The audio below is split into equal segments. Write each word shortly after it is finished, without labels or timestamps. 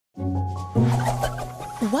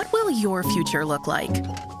What will your future look like?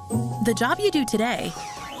 The job you do today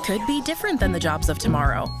could be different than the jobs of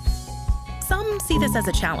tomorrow. Some see this as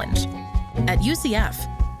a challenge. At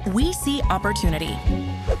UCF, we see opportunity.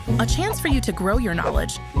 A chance for you to grow your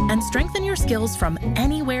knowledge and strengthen your skills from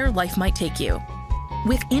anywhere life might take you.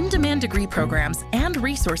 With in-demand degree programs and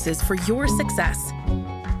resources for your success,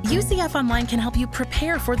 UCF Online can help you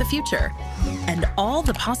prepare for the future and all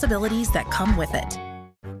the possibilities that come with it.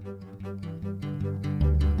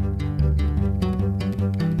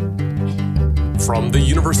 From the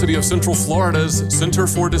University of Central Florida's Center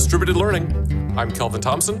for Distributed Learning, I'm Kelvin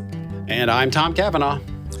Thompson. And I'm Tom Cavanaugh.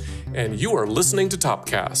 And you are listening to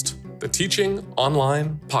Topcast, the teaching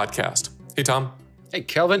online podcast. Hey, Tom. Hey,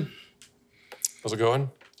 Kelvin. How's it going?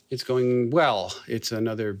 It's going well. It's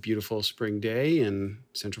another beautiful spring day in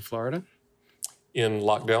Central Florida. In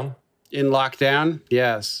lockdown? In lockdown,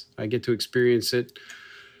 yes. I get to experience it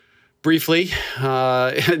briefly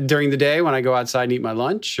during the day when I go outside and eat my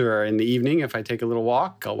lunch, or in the evening if I take a little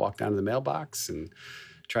walk. I'll walk down to the mailbox and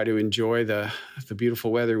try to enjoy the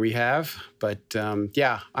beautiful weather we have. But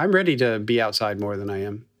yeah, I'm ready to be outside more than I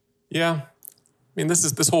am. Yeah. I mean,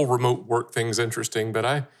 this whole remote work thing's interesting, but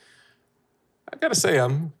I got to say,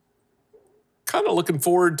 I'm kind of looking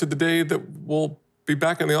forward to the day that we'll be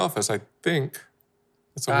back in the office, I think.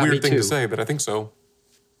 It's a weird thing to say, but I think so.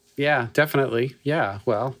 Yeah, definitely. Yeah,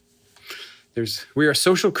 well, we are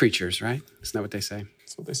social creatures, right? Isn't that what they say?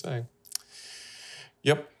 That's what they say.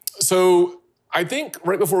 Yep. So I think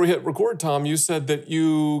right before we hit record, Tom, you said that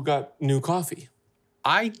you got new coffee.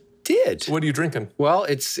 I did. What are you drinking? Well,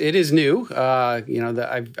 it is new.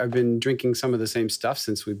 I've been drinking some of the same stuff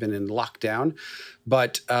since we've been in lockdown,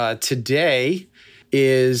 but today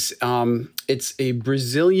is it's a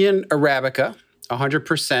Brazilian Arabica,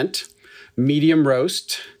 100% medium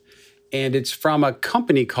roast, and it's from a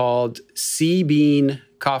company called Sea Bean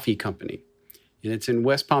Coffee Company, and it's in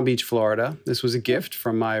West Palm Beach, Florida. This was a gift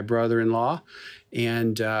from my brother-in-law,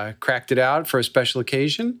 and cracked it out for a special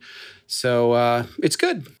occasion. So it's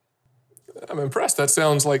good. I'm impressed. That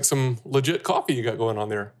sounds like some legit coffee you got going on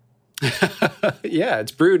there. Yeah,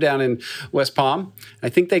 it's brewed down in West Palm. I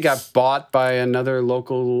think they got bought by another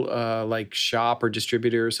local like shop or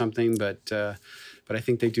distributor or something, but I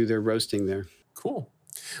think they do their roasting there. Cool.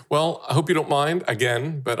 Well, I hope you don't mind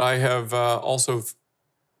again, but I have also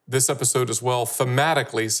this episode as well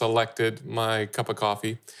thematically selected my cup of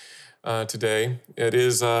coffee today. It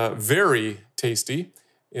is very tasty.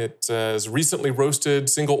 It is recently roasted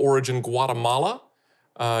single origin Guatemala,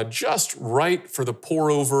 just right for the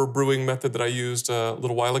pour-over brewing method that I used a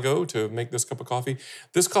little while ago to make this cup of coffee.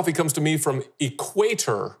 This coffee comes to me from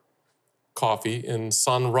Equator Coffee in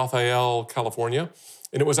San Rafael, California.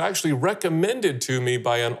 And it was actually recommended to me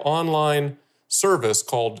by an online service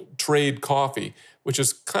called Trade Coffee, which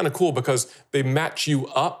is kind of cool because they match you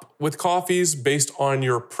up with coffees based on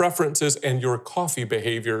your preferences and your coffee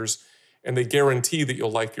behaviors, and they guarantee that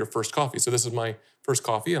you'll like your first coffee. So this is my first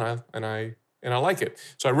coffee, and I like it.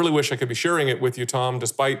 So I really wish I could be sharing it with you, Tom,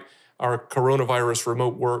 despite our coronavirus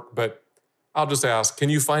remote work. But I'll just ask, can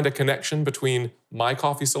you find a connection between my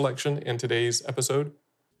coffee selection and today's episode?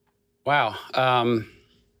 Wow.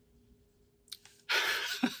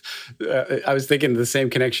 I was thinking the same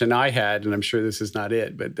connection I had, and I'm sure this is not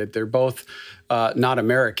it, but that they're both not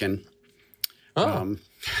American. Oh.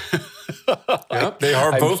 Yep, they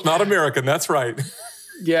are both not American. That's right.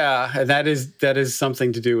 Yeah, and that is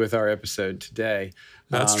something to do with our episode today.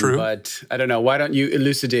 That's true. But I don't know. Why don't you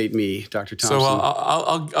elucidate me, Dr. Thompson? So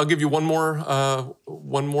I'll give you one more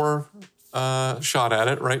shot at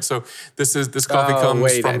it. Right. So this coffee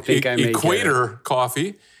comes from Equator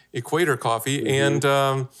Coffee. Equator Coffee, mm-hmm.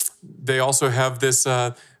 And they also have this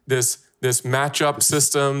matchup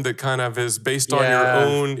system that kind of is based on your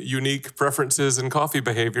own unique preferences and coffee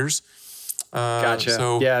behaviors. Gotcha.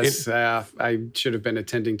 So yes, I should have been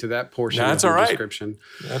attending to that portion of the description.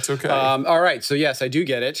 That's okay. All right. So yes, I do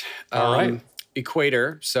get it. All right.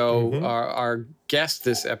 Equator. So mm-hmm. our guest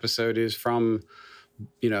this episode is from,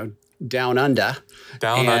 down under.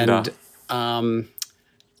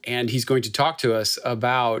 And he's going to talk to us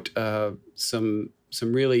about some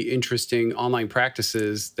really interesting online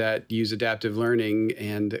practices that use adaptive learning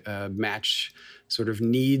and match sort of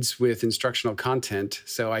needs with instructional content.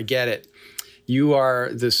 So I get it. You are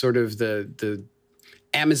the sort of the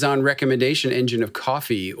Amazon recommendation engine of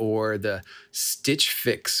coffee, or the Stitch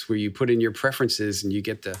Fix where you put in your preferences and you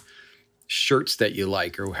get the shirts that you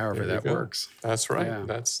like, or however that works. That's right. Yeah.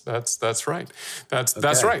 That's right.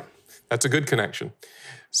 That's right. That's a good connection.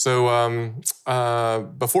 So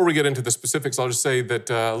before we get into the specifics, I'll just say that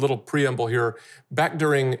a little preamble here. Back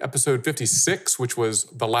during episode 56, which was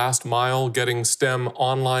the last mile getting STEM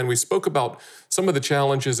online, we spoke about some of the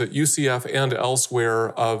challenges at UCF and elsewhere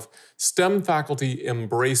of STEM faculty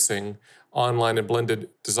embracing online and blended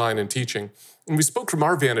design and teaching. And we spoke from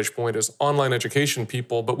our vantage point as online education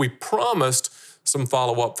people, but we promised some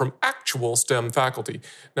follow-up from actual STEM faculty.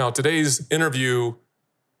 Now, today's interview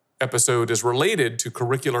episode is related to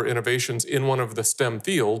curricular innovations in one of the STEM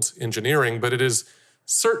fields, engineering, but it is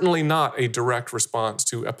certainly not a direct response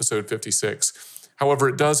to episode 56. However,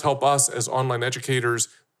 it does help us as online educators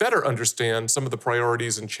better understand some of the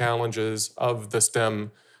priorities and challenges of the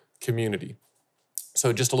STEM community.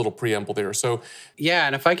 So just a little preamble there. So yeah,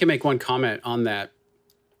 and if I can make one comment on that,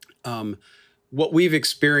 what we've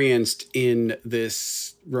experienced in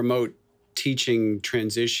this remote teaching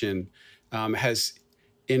transition has,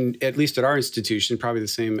 at least at our institution, probably the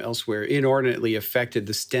same elsewhere, inordinately affected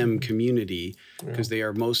the STEM community because they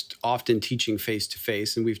are most often teaching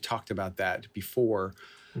face-to-face, and we've talked about that before.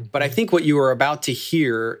 But I think what you are about to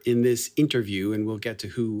hear in this interview, and we'll get to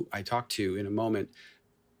who I talked to in a moment,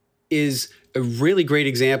 is a really great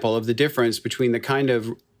example of the difference between the kind of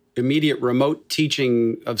immediate remote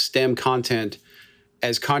teaching of STEM content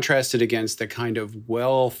as contrasted against the kind of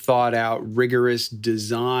well thought out, rigorous,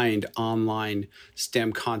 designed online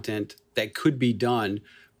STEM content that could be done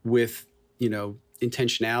with,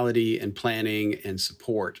 intentionality and planning and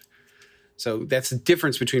support. So that's the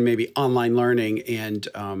difference between maybe online learning and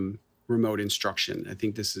remote instruction. I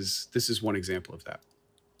think this is one example of that.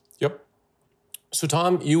 Yep. So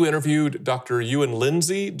Tom, you interviewed Dr. Euan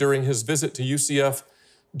Lindsay during his visit to UCF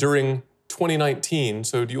during 2019.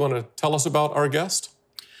 So do you want to tell us about our guest?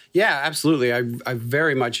 Yeah, absolutely. I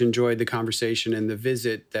very much enjoyed the conversation and the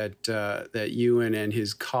visit that Euan and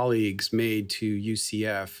his colleagues made to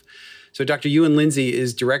UCF. So Dr. Euan Lindsay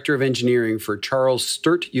is Director of Engineering for Charles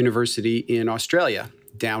Sturt University in Australia,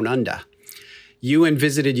 Down Under. Euan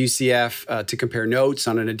visited UCF to compare notes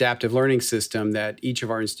on an adaptive learning system that each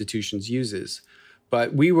of our institutions uses.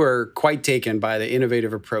 But we were quite taken by the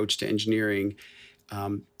innovative approach to engineering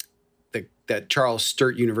that Charles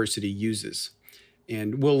Sturt University uses.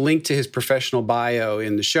 And we'll link to his professional bio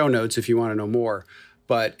in the show notes if you want to know more.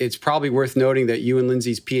 But it's probably worth noting that Euan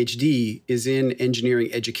Lindsay's PhD is in engineering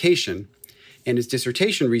education, and his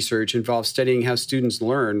dissertation research involves studying how students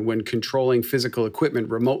learn when controlling physical equipment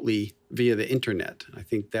remotely via the internet. I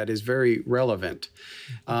think that is very relevant.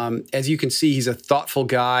 As you can see, he's a thoughtful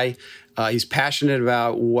guy. He's passionate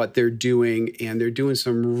about what they're doing, and they're doing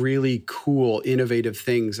some really cool, innovative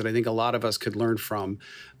things that I think a lot of us could learn from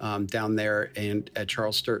down there and at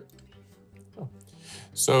Charles Sturt.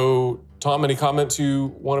 So, Tom, any comments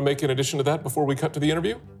you want to make in addition to that before we cut to the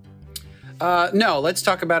interview? No, let's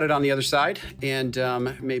talk about it on the other side and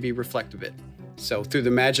maybe reflect a bit. So through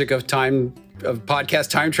the magic of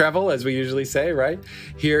podcast time travel, as we usually say, right?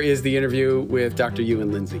 Here is the interview with Dr.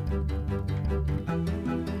 Euan Lindsay.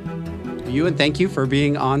 Euan, thank you for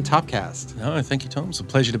being on Topcast. No, thank you, Tom. It's a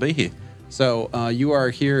pleasure to be here. So you are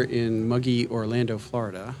here in muggy Orlando,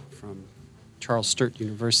 Florida, from Charles Sturt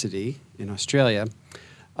University in Australia.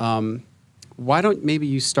 Why don't maybe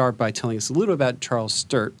you start by telling us a little about Charles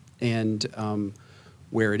Sturt and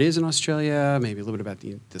where it is in Australia, maybe a little bit about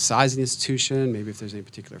the size of the institution, maybe if there's any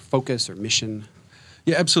particular focus or mission.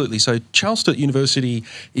 Yeah, absolutely. So Charles Sturt University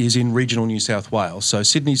is in regional New South Wales. So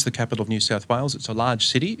Sydney's the capital of New South Wales. It's a large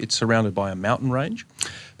city. It's surrounded by a mountain range.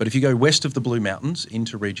 But if you go west of the Blue Mountains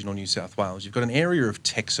into regional New South Wales, you've got an area of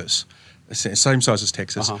Texas, same size as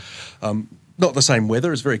Texas. Not the same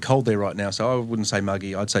weather. It's very cold there right now, so I wouldn't say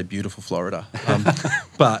muggy. I'd say beautiful Florida.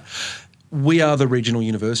 But we are the regional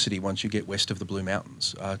university once you get west of the Blue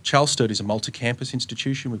Mountains. Charles Sturt is a multi-campus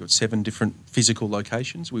institution. We've got 7 different physical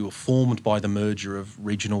locations. We were formed by the merger of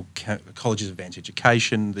regional colleges of advanced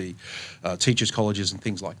education, the teachers' colleges and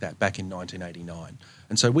things like that back in 1989.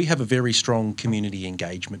 And so we have a very strong community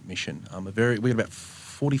engagement mission. We have about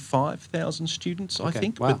 45,000 students, I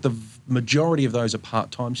think, wow. But the majority of those are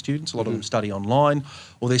part-time students. A lot of them study online,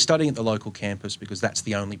 or they're studying at the local campus because that's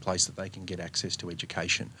the only place that they can get access to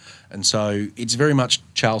education. And so it's very much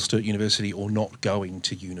Charles Sturt University or not going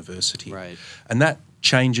to university. Right. And that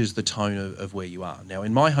changes the tone of where you are. Now,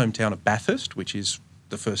 in my hometown of Bathurst, which is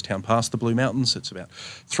the first town past the Blue Mountains, it's about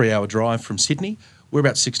a 3-hour drive from Sydney, we're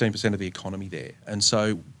about 16% of the economy there. And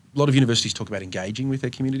so a lot of universities talk about engaging with their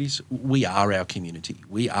communities. We are our community.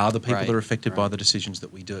 We are the people that are affected by the decisions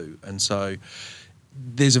that we do. And so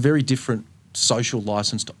there's a very different social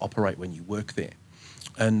license to operate when you work there.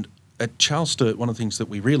 And at Charles Sturt, one of the things that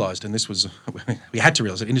we realised, and this was, we had to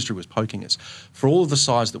realise that industry was poking us, for all of the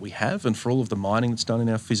size that we have and for all of the mining that's done in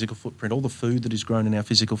our physical footprint, all the food that is grown in our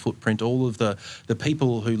physical footprint, all of the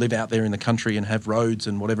people who live out there in the country and have roads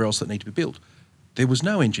and whatever else that need to be built, there was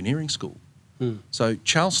no engineering school. So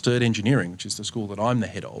Charles Sturt Engineering, which is the school that I'm the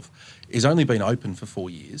head of, has only been open for 4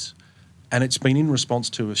 years. And it's been in response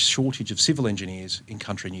to a shortage of civil engineers in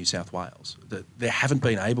country New South Wales. That they haven't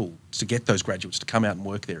been able to get those graduates to come out and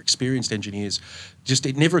work there. Experienced engineers, just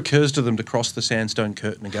it never occurs to them to cross the sandstone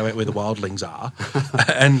curtain and go out where the wildlings are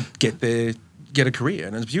and get a career.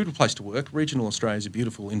 And it's a beautiful place to work. Regional Australia is a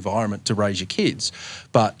beautiful environment to raise your kids.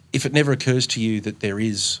 But if it never occurs to you that there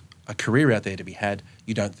is a career out there to be had,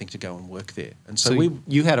 you don't think to go and work there. And so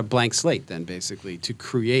you had a blank slate then, basically, to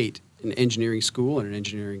create an engineering school and an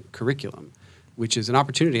engineering curriculum, which is an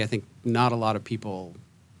opportunity I think not a lot of people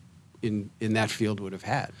in that field would have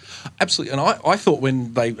had. Absolutely. And I thought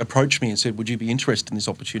when they approached me and said, would you be interested in this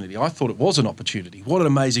opportunity? I thought it was an opportunity. What an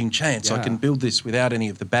amazing chance. I can build this without any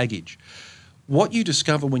of the baggage. What you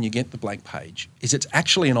discover when you get the blank page is it's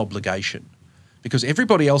actually an obligation, because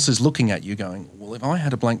everybody else is looking at you going, well, if I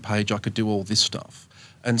had a blank page, I could do all this stuff.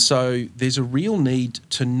 And so there's a real need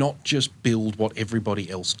to not just build what everybody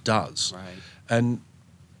else does. Right. And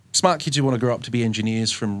smart kids who want to grow up to be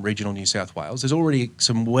engineers from regional New South Wales, there's already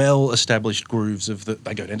some well-established grooves of that.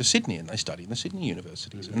 They go down to Sydney and they study in the Sydney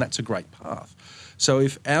universities, and that's a great path. So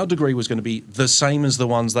if our degree was going to be the same as the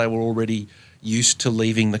ones they were already used to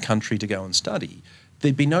leaving the country to go and study,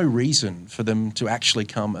 there'd be no reason for them to actually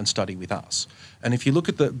come and study with us. And if you look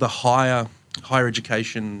at the higher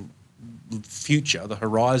education future, the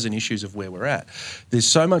horizon issues of where we're at, there's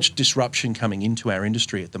so much disruption coming into our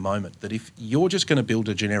industry at the moment that if you're just going to build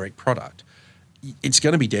a generic product, it's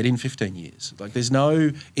going to be dead in 15 years. Like there's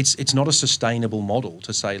no, it's not a sustainable model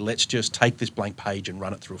to say, let's just take this blank page and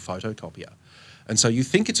run it through a photocopier. And so you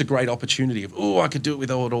think it's a great opportunity of, oh, I could do it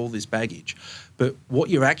without all this baggage. But what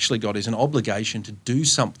you've actually got is an obligation to do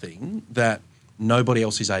something that nobody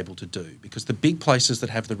else is able to do, because the big places that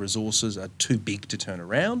have the resources are too big to turn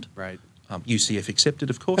around. Right. UCF accepted,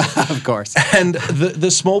 of course. Of course. And the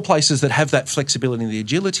small places that have that flexibility and the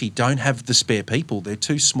agility don't have the spare people. They're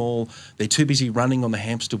too small. They're too busy running on the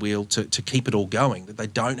hamster wheel to keep it all going, that they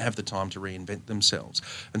don't have the time to reinvent themselves.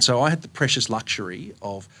 And so I had the precious luxury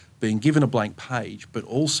of being given a blank page, but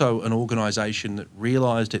also an organisation that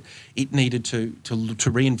realised it needed to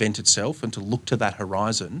reinvent itself and to look to that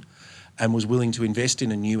horizon, and was willing to invest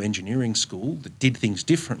in a new engineering school that did things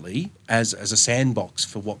differently as a sandbox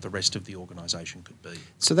for what the rest of the organisation could be.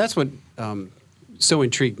 So that's what so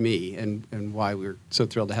intrigued me and why we're so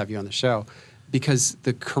thrilled to have you on the show, because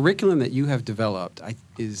the curriculum that you have developed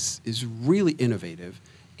is really innovative,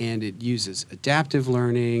 and it uses adaptive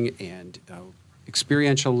learning and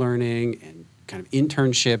experiential learning and kind of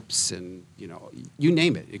internships and, you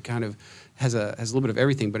name it. It kind of has a little bit of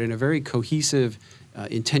everything, but in a very cohesive,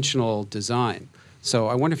 intentional design. So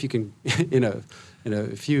I wonder if you can, in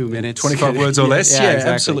a few minutes, 25 words or less, yeah,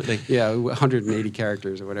 exactly. Absolutely. Yeah, 180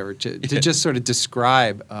 characters or whatever, to just sort of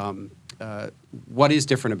describe what is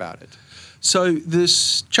different about it. So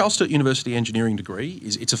this Charles Sturt University engineering degree,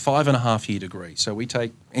 it's a 5.5-year degree. So we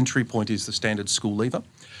take, entry point is the standard school leaver,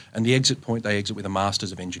 and the exit point, they exit with a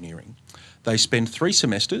Masters of Engineering. They spend 3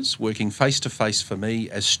 semesters working face-to-face for me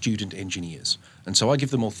as student engineers. And so I give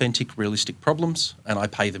them authentic, realistic problems, and I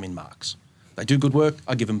pay them in marks. They do good work,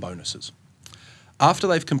 I give them bonuses. After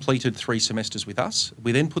they've completed 3 semesters with us,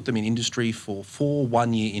 we then put them in industry for 4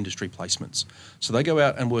 one-year industry placements. So they go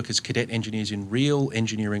out and work as cadet engineers in real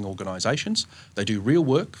engineering organisations. They do real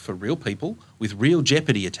work for real people with real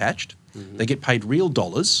jeopardy attached. Mm-hmm. They get paid real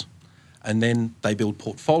dollars, and then they build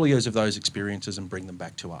portfolios of those experiences and bring them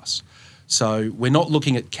back to us. So we're not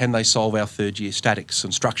looking at can they solve our 3rd-year statics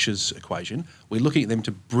and structures equation. We're looking at them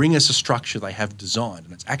to bring us a structure they have designed,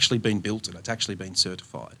 and it's actually been built and it's actually been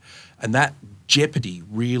certified. And that jeopardy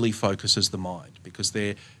really focuses the mind, because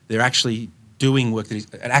they're actually doing work that is,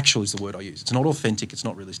 and actual is the word I use. It's not authentic, it's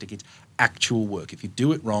not realistic, it's actual work. If you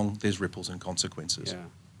do it wrong, there's ripples and consequences. Yeah.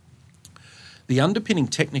 The underpinning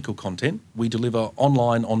technical content we deliver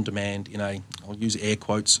online, on demand, in a, I'll use air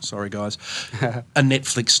quotes, sorry guys, a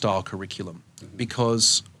Netflix-style curriculum.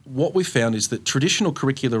 Because what we found is that traditional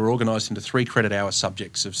curricula are organised into 3 credit-hour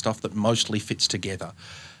subjects of stuff that mostly fits together.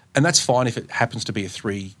 And that's fine if it happens to be a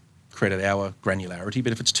 3 credit-hour granularity,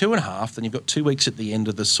 but if it's 2.5, then you've got 2 weeks at the end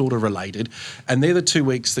of the sort of related, and they're the 2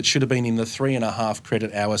 weeks that should have been in the 3.5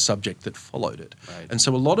 credit-hour subject that followed it. Right. And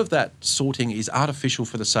so a lot of that sorting is artificial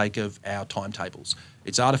for the sake of our timetables.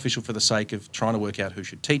 It's artificial for the sake of trying to work out who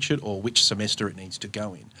should teach it or which semester it needs to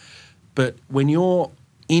go in. But when you're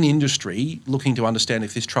in industry looking to understand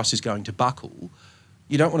if this truss is going to buckle,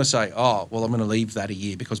 you don't want to say, oh, well, I'm going to leave that a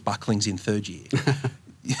year because buckling's in third year.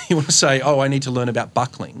 You want to say, oh, I need to learn about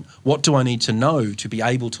buckling. What do I need to know to be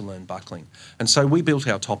able to learn buckling? And so we built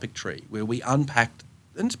our topic tree where we unpacked,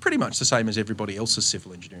 and it's pretty much the same as everybody else's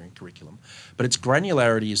civil engineering curriculum, but its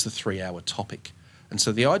granularity is the 3-hour topic. And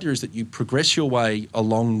so the idea is that you progress your way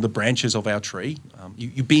along the branches of our tree.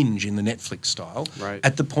 You binge in the Netflix style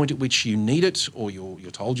at the point at which you need it, or you're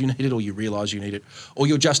told you need it, or you realise you need it, or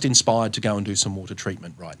you're just inspired to go and do some water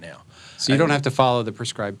treatment right now. So you don't have to follow the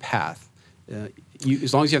prescribed path.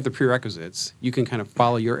 As long as you have the prerequisites, you can kind of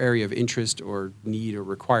follow your area of interest or need or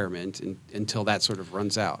requirement until that sort of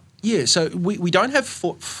runs out. Yeah, so we don't have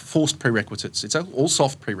forced prerequisites. It's all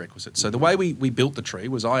soft prerequisites. So the way we built the tree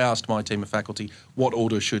was I asked my team of faculty, what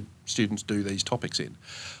order should students do these topics in?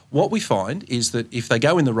 What we find is that if they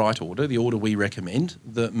go in the right order, the order we recommend,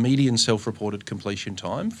 the median self-reported completion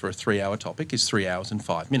time for a 3-hour topic is 3 hours and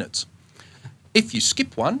 5 minutes. If you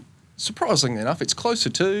skip one, surprisingly enough, it's closer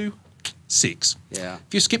to 6. Yeah.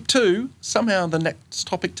 If you skip 2, somehow the next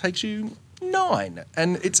topic takes you 9.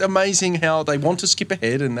 And it's amazing how they want to skip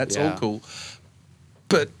ahead, and that's all cool.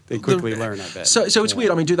 But they quickly learn, I bet. So it's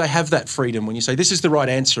weird. I mean, do they have that freedom when you say this is the right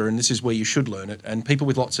answer and this is where you should learn it? And people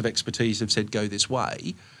with lots of expertise have said go this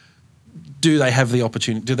way. Do they have the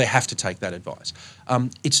opportunity? Do they have to take that advice?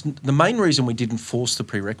 It's the main reason we didn't force the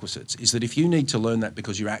prerequisites is that if you need to learn that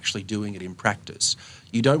because you're actually doing it in practice,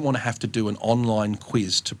 you don't want to have to do an online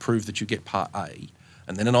quiz to prove that you get part A,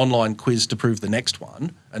 and then an online quiz to prove the next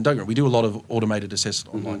one. And don't worry, we do a lot of automated assessed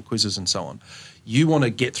online quizzes and so on. You want to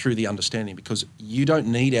get through the understanding because you don't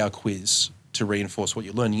need our quiz to reinforce what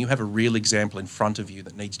you're learning. You have a real example in front of you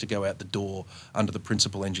that needs to go out the door under the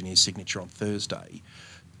principal engineer's signature on Thursday.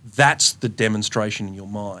 That's the demonstration in your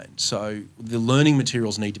mind. So the learning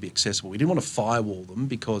materials need to be accessible. We didn't want to firewall them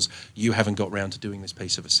because you haven't got round to doing this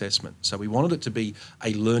piece of assessment. So we wanted it to be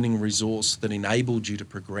a learning resource that enabled you to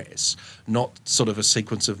progress, not sort of a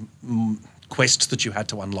sequence of quests that you had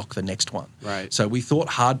to unlock the next one. Right. So we thought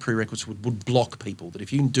hard prerequisites would block people, that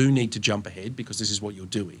if you do need to jump ahead because this is what you're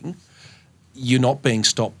doing, you're not being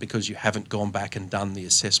stopped because you haven't gone back and done the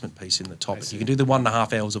assessment piece in the topic. You can do the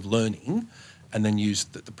 1.5 hours of learning and then use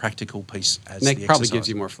the practical piece as the exercise. And that probably gives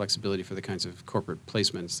you more flexibility for the kinds of corporate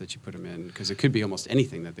placements that you put them in, because it could be almost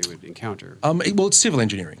anything that they would encounter. Well, it's civil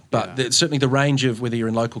engineering, but certainly the range of whether you're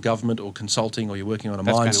in local government or consulting or you're working on a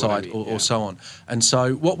mine site or so on. And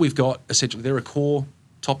so what we've got, essentially, there are core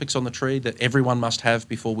topics on the tree that everyone must have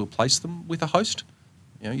before we'll place them with a host.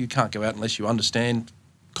 You know, you can't go out unless you understand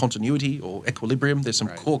continuity or equilibrium. There's some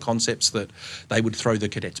core concepts that they would throw the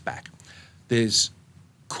cadets back. There's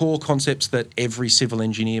core concepts that every civil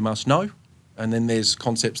engineer must know, and then there's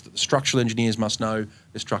concepts that the structural engineers must know,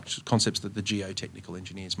 there's concepts that the geotechnical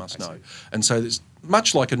engineers must know. And so there's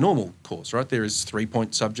much like a normal course, right? There is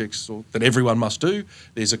 3-point subjects that everyone must do.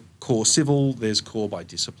 There's a core civil, there's core by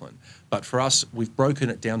discipline. But for us, we've broken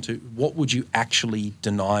it down to what would you actually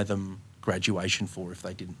deny them graduation for if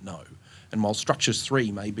they didn't know? And while Structures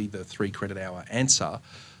 3 may be the 3-credit hour answer,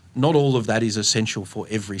 not all of that is essential for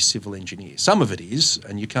every civil engineer. Some of it is,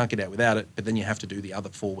 and you can't get out without it, but then you have to do the other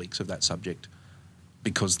 4 weeks of that subject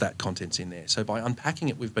because that content's in there. So by unpacking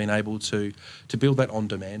it, we've been able to build that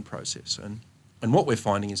on-demand process. And what we're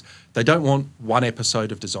finding is they don't want 1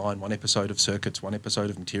 episode of design, 1 episode of circuits, 1 episode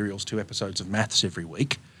of materials, 2 episodes of maths every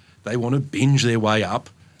week. They want to binge their way up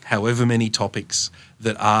however many topics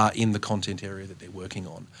that are in the content area that they're working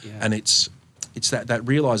on. Yeah. And it's that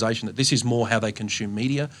realisation that this is more how they consume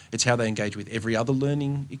media. It's how they engage with every other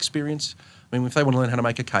learning experience. I mean, if they want to learn how to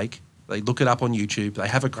make a cake, they look it up on YouTube, they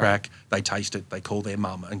have a crack, they taste it, they call their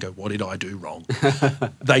mum and go, what did I do wrong?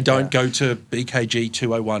 They don't go to BKG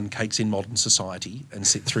 201 Cakes in Modern Society and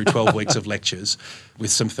sit through 12 weeks of lectures with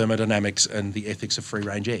some thermodynamics and the ethics of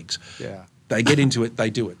free-range eggs. Yeah. They get into it, they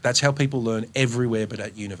do it. That's how people learn everywhere but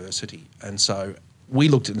at university. And so we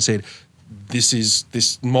looked at it and said,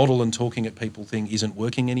 this model and talking at people thing isn't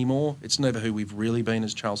working anymore. It's never who we've really been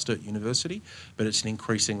as Charles Sturt University, but it's an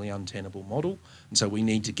increasingly untenable model. And so we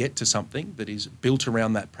need to get to something that is built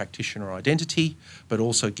around that practitioner identity, but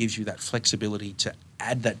also gives you that flexibility to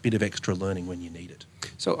add that bit of extra learning when you need it.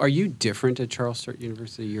 So are you different at Charles Sturt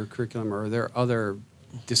University, your curriculum, or are there other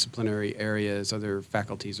disciplinary areas, other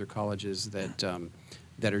faculties or colleges that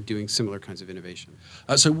that are doing similar kinds of innovation?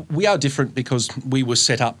 So we are different because we were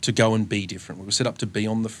set up to go and be different. We were set up to be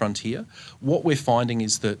on the frontier. What we're finding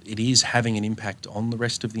is that it is having an impact on the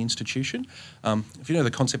rest of the institution. If you know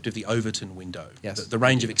the concept of the Overton window, the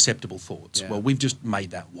range of acceptable thoughts, well, we've just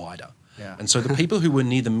made that wider. Yeah. And so the people who were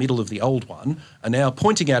near the middle of the old one are now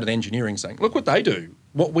pointing out at engineering saying, look what they do.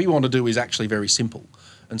 what we want to do is actually very simple.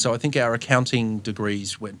 And so I think our accounting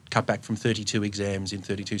degrees went cut back from 32 exams in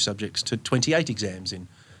 32 subjects to 28 exams in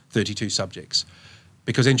 32 subjects,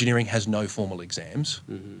 because engineering has no formal exams.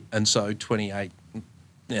 And so 28,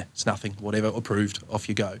 it's nothing, whatever, approved, off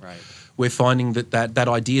you go. Right. We're finding that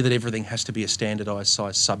idea that everything has to be a standardised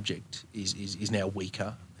size subject is now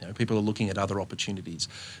weaker. You know, people are looking at other opportunities.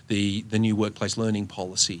 The new workplace learning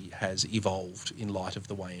policy has evolved in light of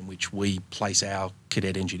the way in which we place our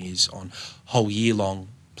cadet engineers on whole year-long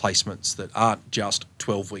placements that aren't just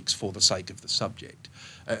 12 weeks for the sake of the subject.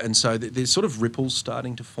 And so there's sort of ripples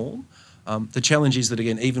starting to form. The challenge is that,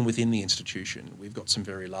 again, even within the institution, we've got some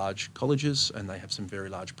very large colleges and they have some very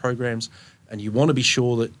large programs, and you want to be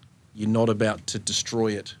sure that you're not about to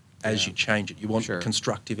destroy it as you change it. You want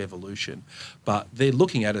constructive evolution. But they're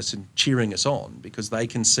looking at us and cheering us on because they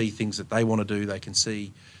can see things that they want to do. They can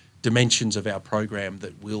see dimensions of our program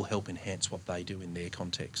that will help enhance what they do in their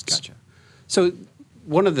contexts. Gotcha. So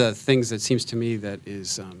one of the things that seems to me that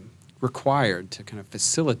is required to kind of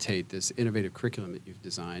facilitate this innovative curriculum that you've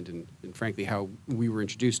designed, and frankly how we were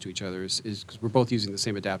introduced to each other, is because we're both using the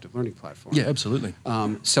same adaptive learning platform. Yeah, absolutely.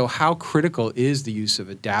 So how critical is the use of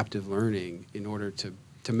adaptive learning in order to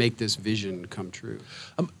make this vision come true?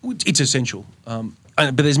 It's essential.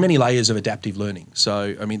 But there's many layers of adaptive learning.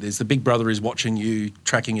 So, I mean, there's the big brother is watching you,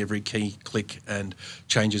 tracking every key click and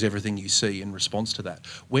changes everything you see in response to that.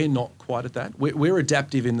 We're not quite at that. We're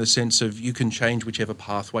adaptive in the sense of you can change whichever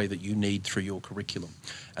pathway that you need through your curriculum.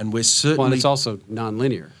 And we're certainly... Well, and it's also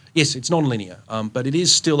non-linear. Yes, it's non-linear, but it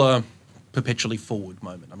is still a perpetually forward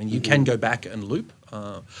moment. I mean, you can go back and loop,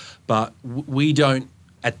 but we don't...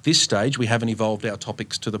 At this stage, we haven't evolved our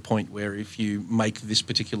topics to the point where if you make this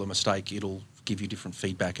particular mistake, it'll give you different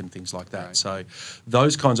feedback and things like that. Right. So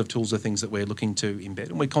those kinds of tools are things that we're looking to embed,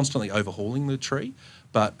 and we're constantly overhauling the tree.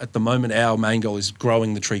 But at the moment, our main goal is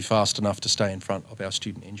growing the tree fast enough to stay in front of our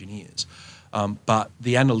student engineers. But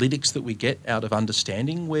the analytics that we get out of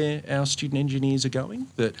understanding where our student engineers are going,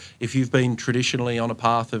 that if you've been traditionally on a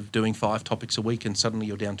path of doing 5 topics a week and suddenly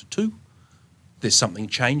you're down to 2, there's something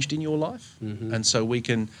changed in your life. And so we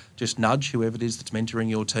can just nudge whoever it is that's mentoring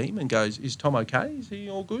your team and go, is Tom okay? Is he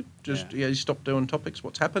all good? He stopped doing topics.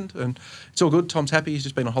 What's happened? And it's all good. Tom's happy. He's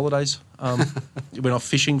just been on holidays. Went off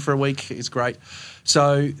fishing for a week. It's great.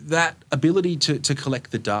 So that ability to collect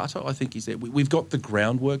the data, I think, is there. We've got the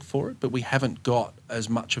groundwork for it, but we haven't got as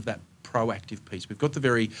much of that proactive piece. We've got the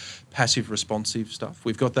very passive responsive stuff.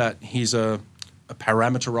 We've got that, here's a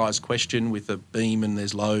parameterized question with a beam and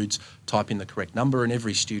there's loads, type in the correct number, and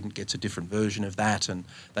every student gets a different version of that, and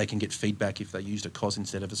they can get feedback if they used a cos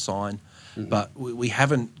instead of a sine. But we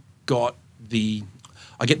haven't got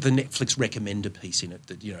I get the Netflix recommender piece in it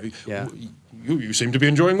that, you seem to be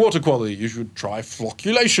enjoying water quality. You should try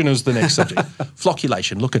flocculation as the next subject.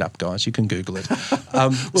 Flocculation, look it up, guys. You can Google it.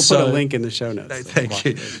 We'll put a link in the show notes. Thank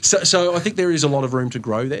you. So I think there is a lot of room to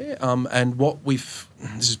grow there. And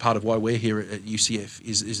this is part of why we're here at UCF,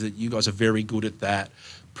 is that you guys are very good at that,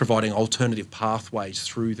 providing alternative pathways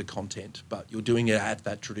through the content, but you're doing it at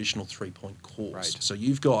that traditional 3-point course. Right. So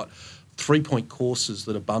you've got 3-point courses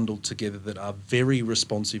that are bundled together that are very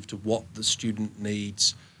responsive to what the student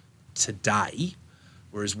needs today,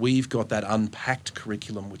 whereas we've got that unpacked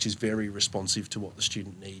curriculum which is very responsive to what the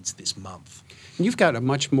student needs this month. And you've got a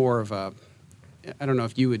much more of a, I don't know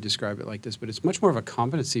if you would describe it like this, but it's much more of a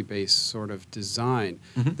competency-based sort of design.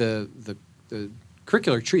 The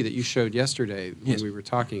curricular tree that you showed yesterday when we were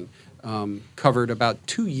talking covered about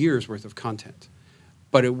 2 years worth of content,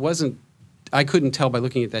 but it wasn't, I couldn't tell by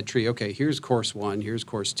looking at that tree, okay, here's course 1, here's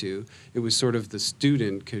course 2. It was sort of the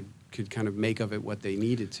student could kind of make of it what they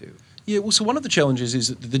needed to. Yeah, well, so one of the challenges is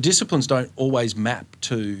that the disciplines don't always map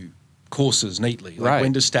to courses neatly. Like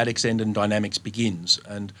when does statics end and dynamics begins?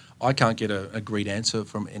 And I can't get a agreed answer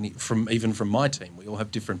from even from my team. We all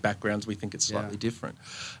have different backgrounds. We think it's slightly different.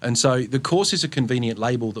 And so the course is a convenient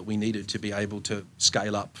label that we needed to be able to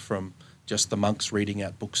scale up from just the monks reading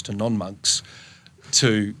out books to non-monks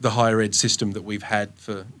to the higher ed system that we've had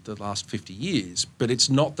for the last 50 years. But it's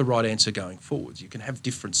not the right answer going forwards. You can have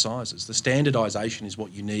different sizes. The standardisation is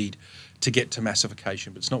what you need to get to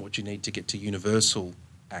massification, but it's not what you need to get to universal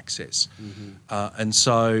access. And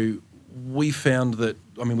so we found that,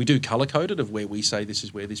 I mean, we do colour-coded of where we say this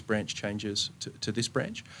is where this branch changes to this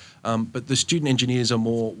branch, but the student engineers are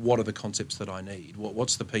more, what are the concepts that I need?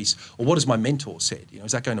 What's the piece, or what has my mentor said?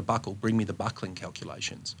 Is that going to buckle? Bring me the buckling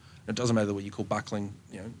calculations. It doesn't matter what you call buckling,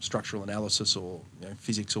 structural analysis or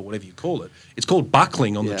physics or whatever you call it. It's called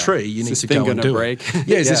buckling on the tree. You need to go and do it.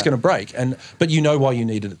 Yeah, is this going to break? But you know why you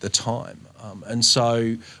need it at the time. And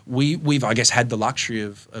so we've, I guess, had the luxury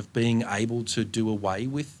of being able to do away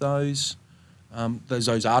with those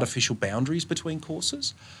artificial boundaries between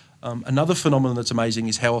courses. Another phenomenon that's amazing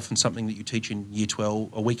is how often something that you teach in year 12,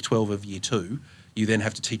 or week 12 of year 2, you then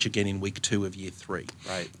have to teach again in week 2 of year 3.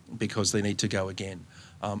 Right. Because they need to go again.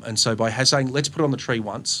 And so by saying, let's put it on the tree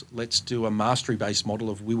once, let's do a mastery-based model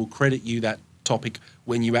of we will credit you that topic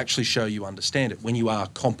when you actually show you understand it, when you are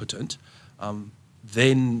competent,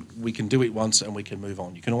 then we can do it once and we can move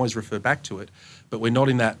on. You can always refer back to it, but we're not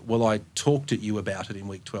in that, well, I talked at you about it in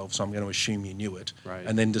week 12, so I'm going to assume you knew it, right,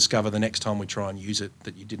 and then discover the next time we try and use it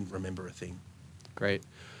that you didn't remember a thing. Great.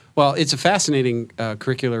 Well, it's a fascinating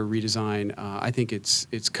curricular redesign. I think it's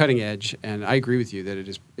cutting edge, and I agree with you that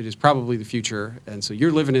it is probably the future. And so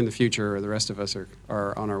you're living in the future, the rest of us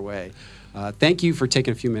are on our way. Thank you for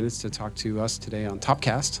taking a few minutes to talk to us today on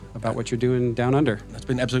Topcast about what you're doing down under. It's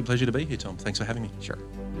been an absolute pleasure to be here, Tom. Thanks for having me. Sure.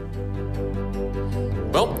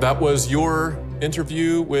 Well, that was your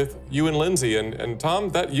interview with Euan Lindsay. And Tom,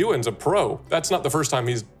 that Euan's a pro. That's not the first time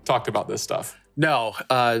he's talked about this stuff. No,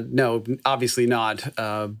 obviously not.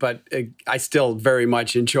 But I still very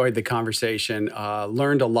much enjoyed the conversation.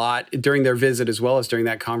 Learned a lot during their visit as well as during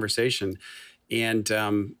that conversation,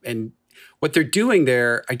 and what they're doing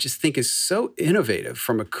there, I just think, is so innovative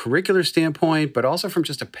from a curricular standpoint, but also from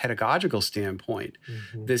just a pedagogical standpoint.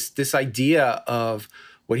 Mm-hmm. This idea of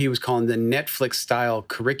what he was calling the Netflix-style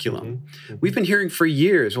curriculum. Mm-hmm. We've been hearing for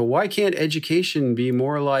years, well, why can't education be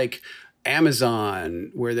more like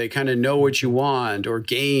Amazon, where they kind of know what you want, or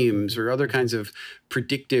games, or other kinds of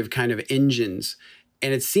predictive kind of engines?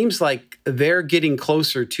 And it seems like they're getting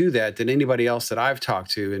closer to that than anybody else that I've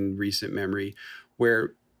talked to in recent memory,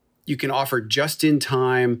 where you can offer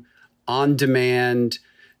just-in-time, on-demand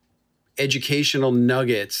educational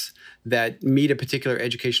nuggets that meet a particular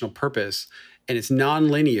educational purpose. And it's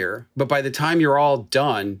non-linear, but by the time you're all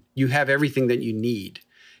done, you have everything that you need.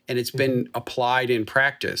 And it's been applied in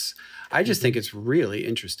practice. I just think it's really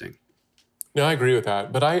interesting. No, I agree with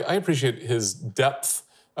that. But I appreciate his depth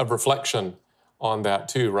of reflection on that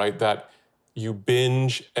too, right? That you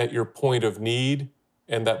binge at your point of need,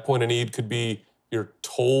 and that point of need could be you're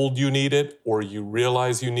told you need it, or you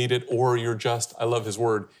realize you need it, or you're just, I love his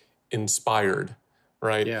word, inspired,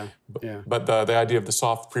 right? Yeah. But the idea of the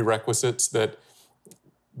soft prerequisites that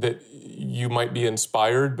you might be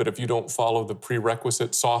inspired, but if you don't follow the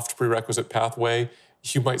soft prerequisite pathway,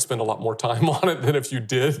 you might spend a lot more time on it than if you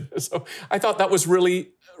did. So I thought that was really,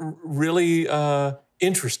 really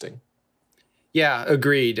interesting. Yeah,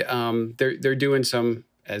 agreed. They're doing some,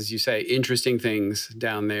 as you say, interesting things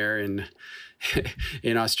down there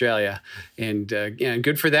in Australia, and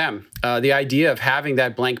good for them. The idea of having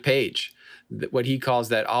that blank page, what he calls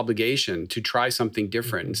that obligation to try something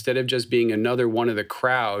different, instead of just being another one of the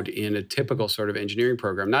crowd in a typical sort of engineering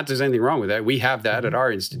program. Not that there's anything wrong with that. We have that at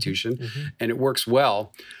our institution, and it works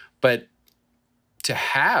well. But to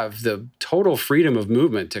have the total freedom of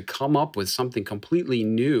movement to come up with something completely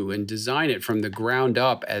new and design it from the ground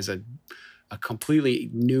up as a completely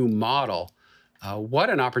new model, what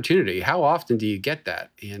an opportunity. How often do you get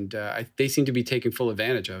that? And they seem to be taking full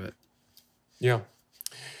advantage of it.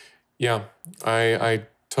 Yeah, I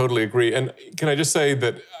totally agree. And can I just say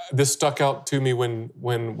that this stuck out to me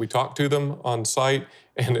when we talked to them on site,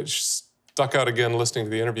 and it stuck out again listening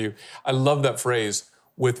to the interview. I love that phrase,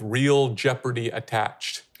 with real jeopardy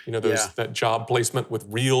attached. You know, that job placement with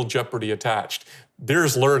real jeopardy attached.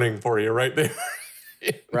 There's learning for you right there.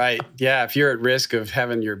 Right. Yeah. If you're at risk of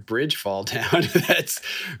having your bridge fall down, that's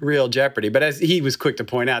real jeopardy. But as he was quick to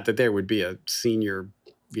point out, that there would be a senior,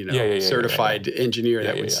 certified engineer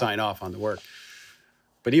that would sign off on the work.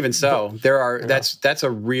 But even so, that's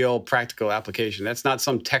a real practical application. That's not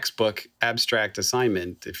some textbook abstract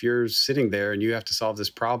assignment. If you're sitting there and you have to solve this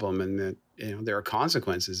problem, and that there are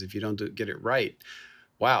consequences if you don't get it right.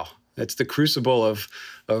 Wow, that's the crucible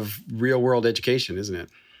of real world education, isn't it?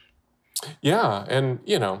 Yeah, and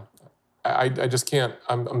I just can't.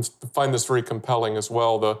 I find this very compelling as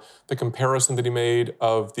well. The comparison that he made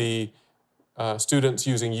of the students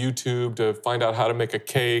using YouTube to find out how to make a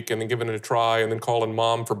cake and then giving it a try and then calling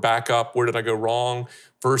mom for backup. Where did I go wrong?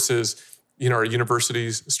 Versus our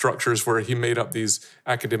university's structures where he made up these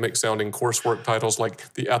academic sounding coursework titles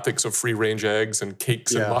like The Ethics of Free Range Eggs and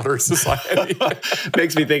Cakes in Modern Society.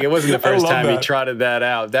 Makes me think it wasn't the first time he trotted that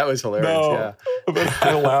out. That was hilarious. No, but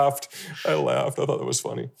I laughed. I thought that was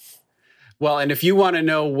funny. Well, and if you want to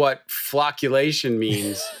know what flocculation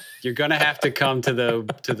means, You're going to have to come to the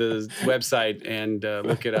website and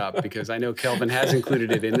look it up, because I know Kelvin has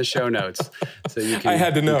included it in the show notes. So you can. I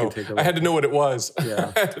had to know. I had to know what it was.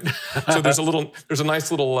 Yeah. So there's a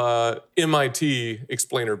nice little MIT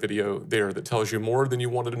explainer video there that tells you more than you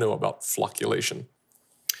wanted to know about flocculation.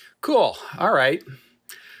 Cool. All right.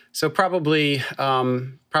 So probably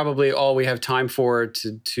all we have time for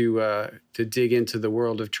to dig into the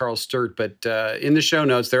world of Charles Sturt. But in the show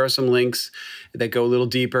notes, there are some links that go a little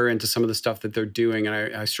deeper into some of the stuff that they're doing, and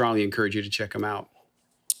I strongly encourage you to check them out.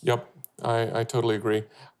 Yep, I totally agree.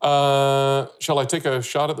 Shall I take a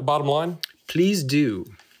shot at the bottom line? Please do.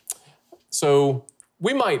 So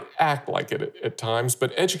we might act like it at times,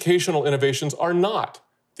 but educational innovations are not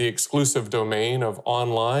the exclusive domain of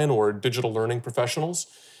online or digital learning professionals.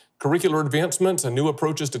 Curricular advancements and new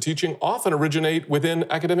approaches to teaching often originate within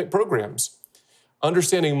academic programs.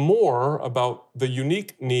 Understanding more about the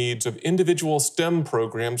unique needs of individual STEM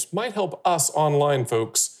programs might help us online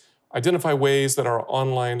folks identify ways that our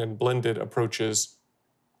online and blended approaches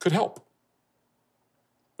could help.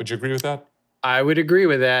 Would you agree with that? I would agree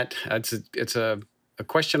with that. It's a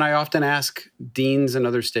question I often ask deans and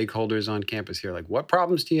other stakeholders on campus here, like, what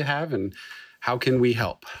problems do you have and how can we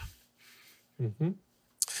help? Mm-hmm.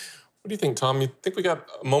 What do you think, Tom? You think we got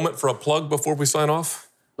a moment for a plug before we sign off?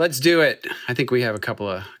 Let's do it. I think we have a couple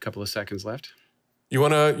of seconds left. You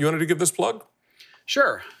wanted to give this plug?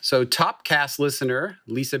 Sure. So Topcast listener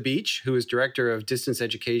Lisa Beach, who is director of distance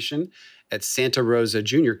education at Santa Rosa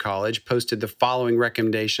Junior College, posted the following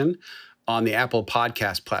recommendation on the Apple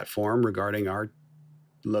Podcast platform regarding our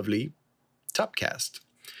lovely Topcast.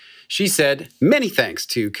 She said, "Many thanks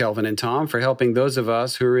to Kelvin and Tom for helping those of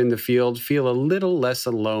us who are in the field feel a little less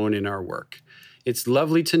alone in our work. It's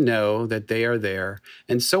lovely to know that they are there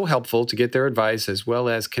and so helpful to get their advice as well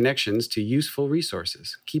as connections to useful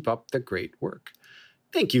resources. Keep up the great work."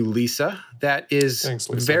 Thank you, Lisa. That is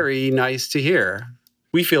very nice to hear.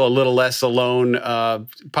 We feel a little less alone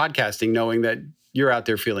podcasting, knowing that you're out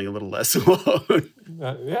there feeling a little less alone.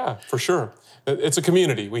 Yeah, for sure. It's a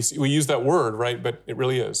community. We use that word, right? But it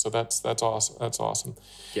really is. So that's awesome. That's awesome.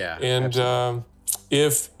 Yeah. And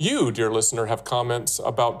if you, dear listener, have comments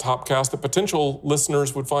about Topcast that potential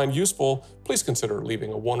listeners would find useful, please consider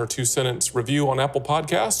leaving a 1 or 2 sentence review on Apple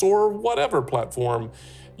Podcasts or whatever platform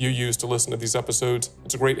you use to listen to these episodes.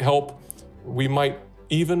 It's a great help. We might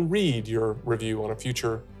even read your review on a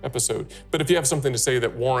future episode. But if you have something to say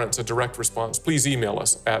that warrants a direct response, please email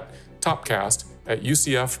us at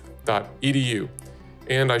topcast@ucf.edu.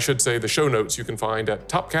 And I should say the show notes you can find at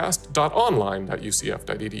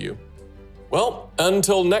topcast.online.ucf.edu. Well,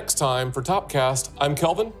 until next time for Topcast, I'm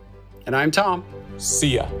Kelvin. And I'm Tom.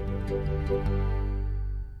 See ya.